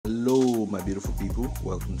my beautiful people,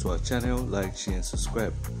 welcome to our channel. Like, share and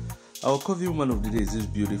subscribe. Our Curvy woman of the day is this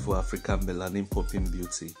beautiful African melanin popping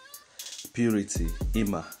beauty, Purity,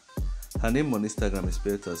 IMA. Her name on Instagram is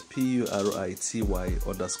spelled as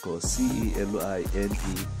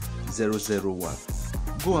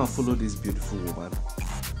PURITY_CELINE001. Go and follow this beautiful woman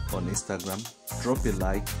on Instagram, drop a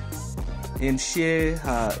like and share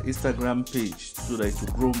her Instagram page so that it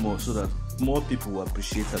will grow more, so that more people will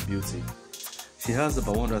appreciate her beauty. She has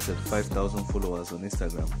about 175,000 followers on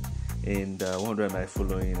Instagram and 109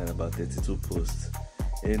 following and about 32 posts.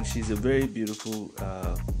 And she's a very beautiful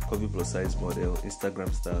curvy plus size model,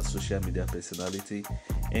 Instagram star, social media personality,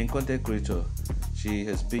 and content creator. She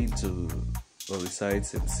has been to or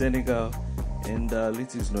resides in Senegal, and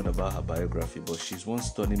little is known about her biography, but she's one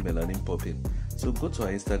stunning melanin popping. So go to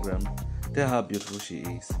her Instagram, tell her how beautiful she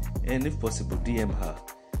is, and if possible, DM her.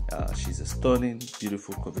 She's a stunning,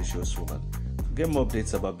 beautiful, curvaceous woman. To get more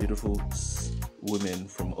updates about beautiful women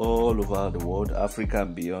from all over the world, Africa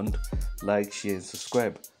and beyond, like, share, and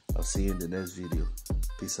subscribe. I'll see you in the next video.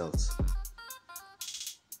 Peace out.